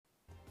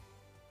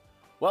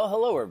Well,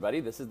 hello, everybody.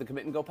 This is the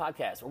Commit and Go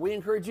podcast, where we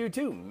encourage you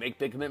to make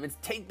big commitments,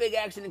 take big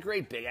action, and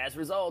create big-ass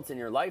results in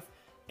your life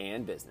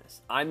and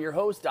business. I'm your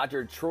host,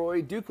 Dr.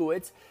 Troy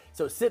Dukowitz.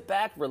 So sit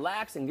back,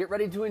 relax, and get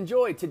ready to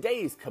enjoy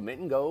today's Commit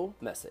and Go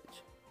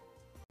message.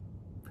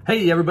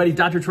 Hey, everybody.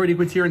 Dr. Troy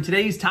Dukowitz here, and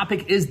today's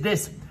topic is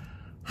this: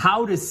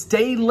 how to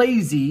stay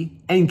lazy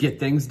and get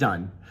things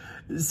done.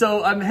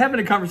 So I'm having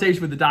a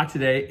conversation with the doc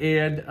today,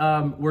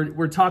 and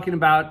we're talking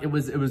about, it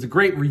was a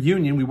great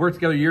reunion. We worked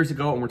together years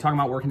ago, and we're talking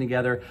about working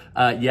together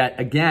yet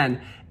again.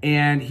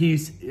 And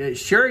he's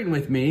sharing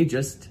with me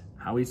just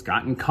how he's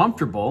gotten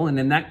comfortable, and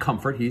in that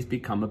comfort, he's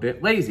become a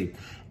bit lazy.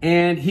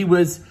 And he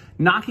was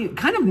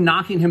kind of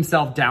knocking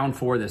himself down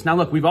for this. Now,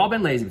 look, we've all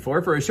been lazy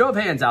before. For a show of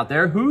hands out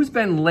there, who's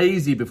been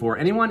lazy before?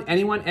 Anyone?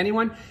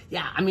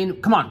 Yeah, I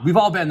mean, come on, we've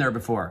all been there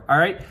before. All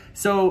right.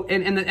 So,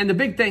 and the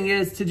big thing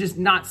is to just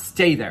not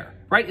stay there.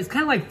 Right? It's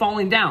kind of like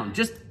falling down.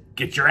 Just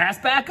get your ass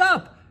back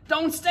up.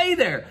 Don't stay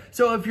there.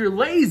 So if you're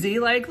lazy,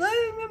 like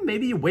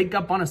maybe you wake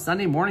up on a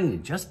Sunday morning and you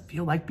just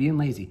feel like being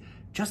lazy,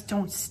 just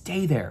don't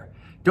stay there.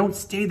 Don't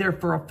stay there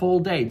for a full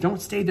day.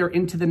 Don't stay there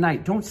into the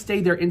night. Don't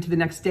stay there into the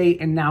next day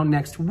and now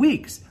next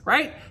week's,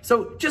 right?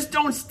 So just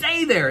don't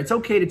stay there. It's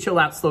okay to chill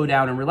out, slow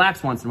down, and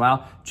relax once in a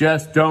while.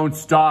 Just don't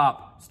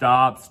stop.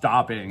 Stop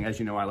stopping, as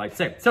you know I like to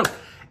say. So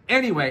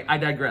anyway, I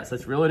digress.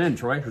 Let's reel it in,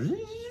 Troy.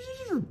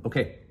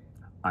 Okay.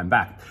 I'm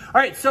back.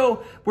 All right,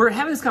 so we're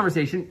having this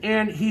conversation,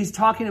 and he's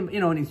talking,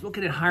 and he's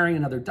looking at hiring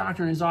another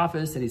doctor in his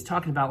office, and he's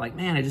talking about like,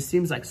 man, it just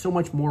seems like so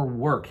much more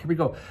work. Here we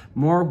go,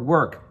 more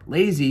work,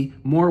 lazy,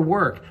 more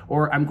work,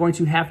 or I'm going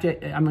to have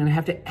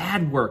to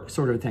add work,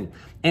 sort of a thing.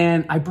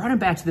 And I brought him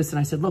back to this, and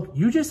I said, look,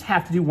 you just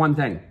have to do one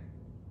thing.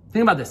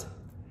 Think about this.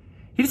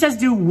 He just has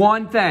to do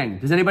one thing.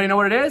 Does anybody know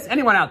what it is?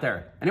 Anyone out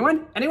there?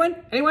 Anyone?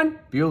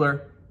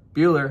 Bueller.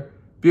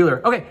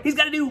 Okay, he's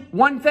got to do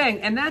one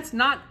thing, and that's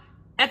not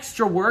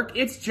extra work.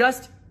 It's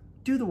just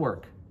do the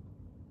work.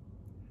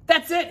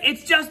 That's it.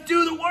 It's just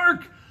do the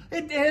work.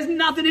 It has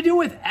nothing to do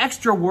with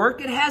extra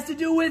work. It has to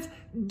do with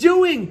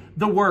doing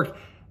the work.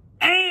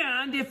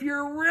 And if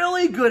you're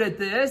really good at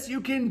this, you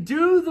can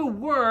do the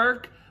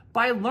work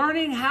by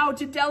learning how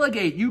to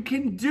delegate. You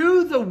can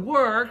do the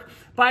work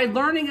by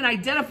learning and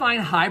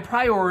identifying high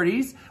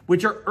priorities,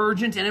 which are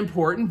urgent and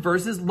important,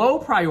 versus low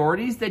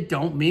priorities that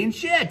don't mean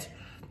shit.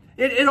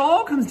 It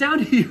all comes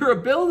down to your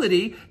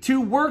ability to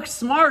work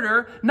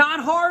smarter, not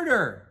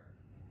harder.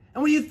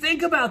 And when you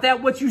think about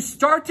that, what you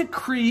start to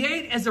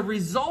create as a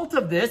result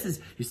of this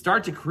is you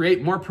start to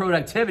create more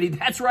productivity.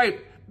 That's right.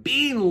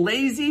 Being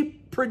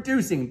lazy,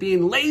 producing.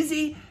 Being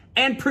lazy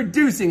and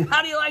producing.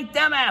 How do you like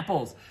them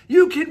apples?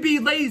 You can be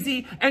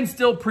lazy and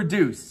still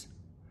produce.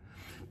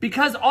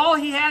 Because all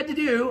he has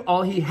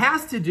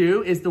to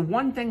do is the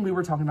one thing we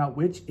were talking about,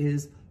 which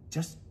is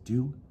just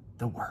do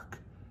the work.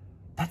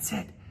 That's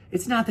it.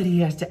 It's not that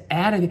he has to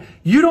add anything.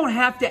 You don't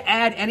have to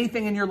add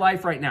anything in your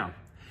life right now.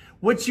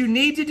 What you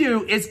need to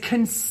do is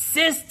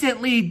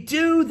consistently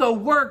do the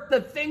work,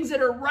 the things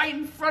that are right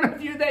in front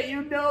of you that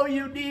you know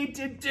you need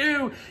to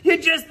do. You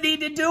just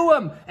need to do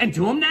them, and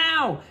do them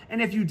now.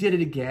 And if you did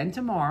it again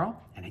tomorrow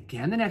and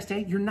again the next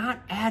day, you're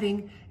not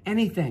adding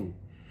anything.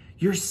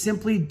 You're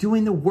simply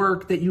doing the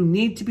work that you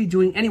need to be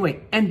doing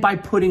anyway. And by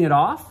putting it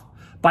off,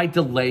 by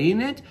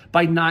delaying it,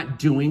 by not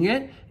doing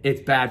it,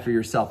 it's bad for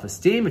your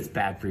self-esteem. It's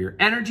bad for your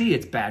energy.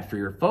 It's bad for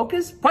your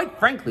focus. Quite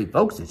frankly,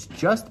 folks, it's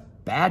just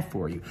bad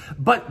for you.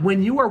 But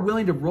when you are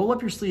willing to roll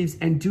up your sleeves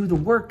and do the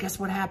work, guess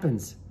what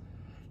happens?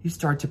 You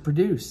start to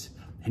produce,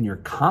 and your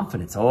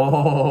confidence,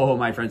 oh,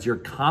 my friends, your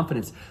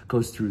confidence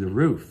goes through the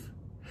roof.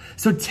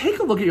 So take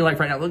a look at your life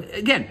right now. Look,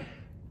 again,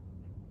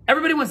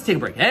 everybody wants to take a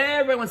break.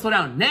 Everybody wants to slow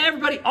down. And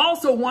everybody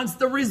also wants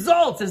the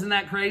results. Isn't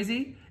that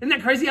crazy? Isn't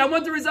that crazy? I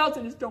want the results.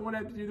 I just don't want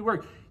to have to do the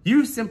work.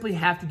 You simply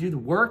have to do the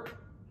work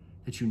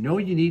that you know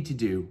you need to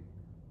do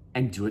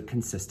and do it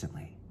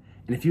consistently.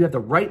 And if you have the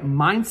right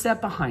mindset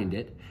behind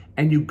it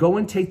and you go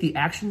and take the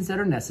actions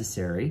that are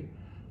necessary,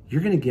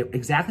 you're going to get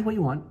exactly what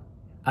you want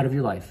out of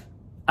your life,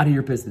 out of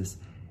your business.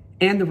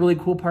 And the really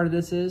cool part of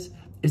this is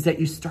that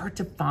you start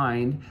to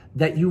find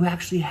that you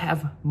actually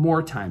have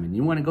more time, and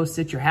you want to go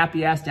sit your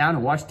happy ass down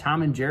and watch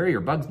Tom and Jerry or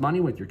Bugs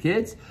Bunny with your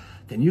kids,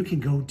 then you can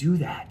go do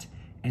that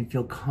and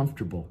feel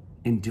comfortable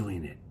in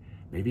doing it.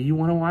 Maybe you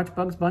want to watch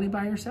Bugs Bunny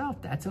by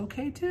yourself. That's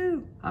okay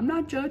too. I'm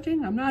not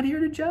judging. I'm not here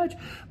to judge.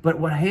 But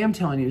what I am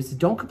telling you is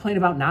don't complain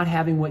about not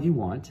having what you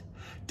want.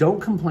 Don't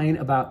complain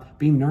about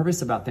being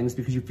nervous about things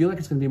because you feel like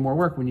it's going to be more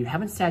work when you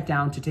haven't sat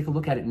down to take a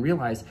look at it and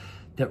realize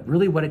that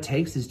really what it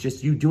takes is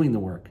just you doing the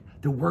work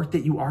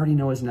that you already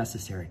know is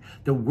necessary,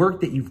 the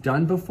work that you've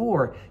done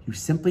before. You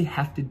simply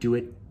have to do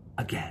it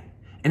again.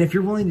 And if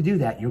you're willing to do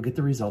that, you'll get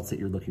the results that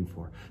you're looking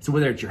for. So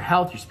whether it's your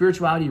health, your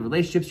spirituality, your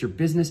relationships, your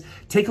business,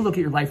 take a look at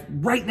your life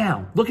right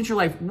now. Look at your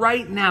life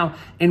right now.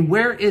 And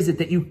where is it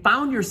that you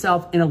found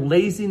yourself in a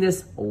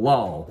laziness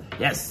lull?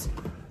 Yes,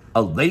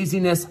 a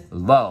laziness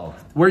lull,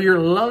 where you're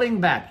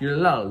lulling back. You're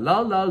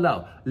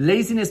low.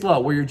 Laziness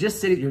lull, where you're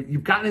just sitting,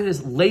 you've gotten in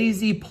this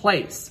lazy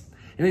place.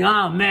 You think,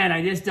 oh man,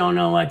 I just don't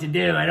know what to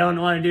do. I don't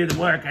want to do the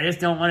work. I just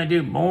don't want to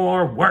do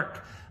more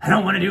work. I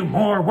don't want to do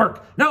more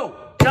work. No,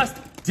 just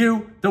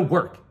do the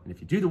work. And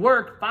if you do the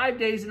work 5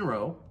 days in a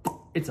row,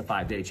 it's a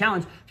 5-day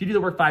challenge. If you do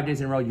the work 5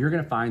 days in a row, you're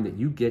going to find that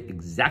you get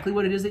exactly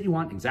what it is that you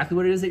want, exactly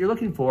what it is that you're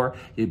looking for.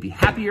 You'd be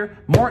happier,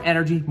 more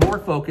energy, more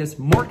focus,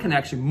 more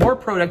connection, more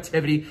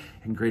productivity,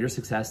 and greater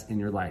success in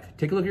your life.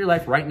 Take a look at your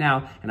life right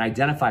now and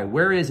identify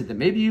where is it that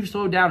maybe you've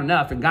slowed down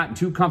enough and gotten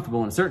too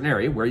comfortable in a certain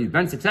area where you've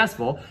been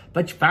successful,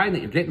 but you find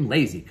that you're getting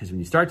lazy. Because when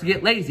you start to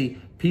get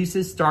lazy,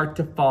 pieces start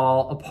to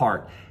fall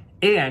apart.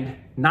 And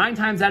 9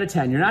 times out of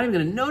 10, you're not even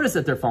going to notice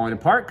that they're falling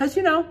apart because,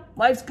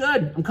 life's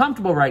good. I'm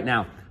comfortable right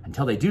now.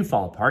 Until they do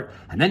fall apart.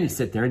 And then you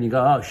sit there and you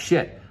go, oh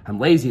shit, I'm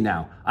lazy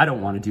now. I don't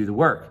want to do the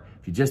work.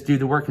 If you just do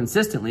the work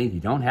consistently,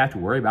 you don't have to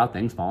worry about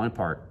things falling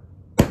apart.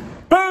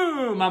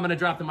 Boom! I'm going to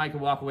drop the mic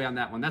and walk away on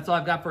that one. That's all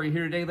I've got for you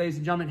here today, ladies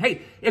and gentlemen.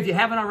 Hey, if you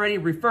haven't already,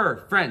 refer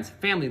friends,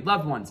 family,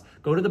 loved ones.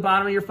 Go to the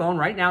bottom of your phone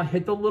right now,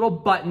 hit the little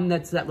button,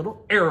 that's that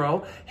little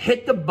arrow.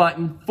 Hit the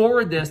button,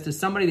 forward this to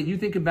somebody that you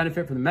think can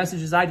benefit from the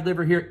messages I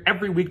deliver here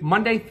every week,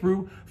 Monday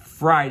through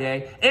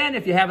Friday. And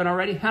if you haven't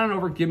already, head on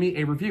over, give me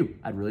a review.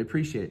 I'd really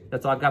appreciate it.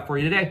 That's all I've got for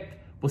you today.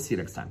 We'll see you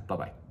next time.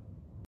 Bye-bye.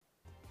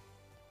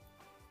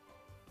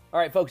 All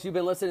right, folks, you've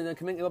been listening to the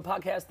Commitment Go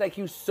Podcast. Thank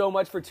you so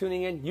much for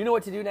tuning in. You know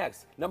what to do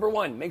next. Number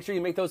 1, make sure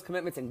you make those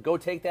commitments and go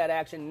take that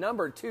action.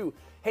 Number 2,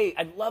 hey,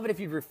 I'd love it if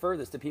you'd refer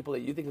this to people that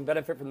you think can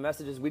benefit from the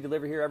messages we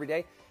deliver here every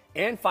day.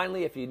 And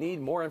finally, if you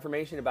need more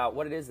information about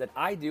what it is that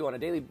I do on a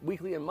daily,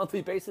 weekly, and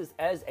monthly basis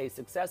as a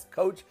success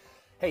coach,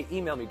 hey,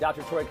 email me,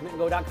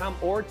 drtroy@commitandgo.com,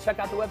 or check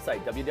out the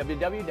website,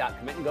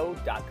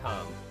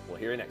 www.commitandgo.com. We'll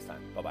hear you next time.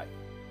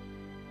 Bye-bye.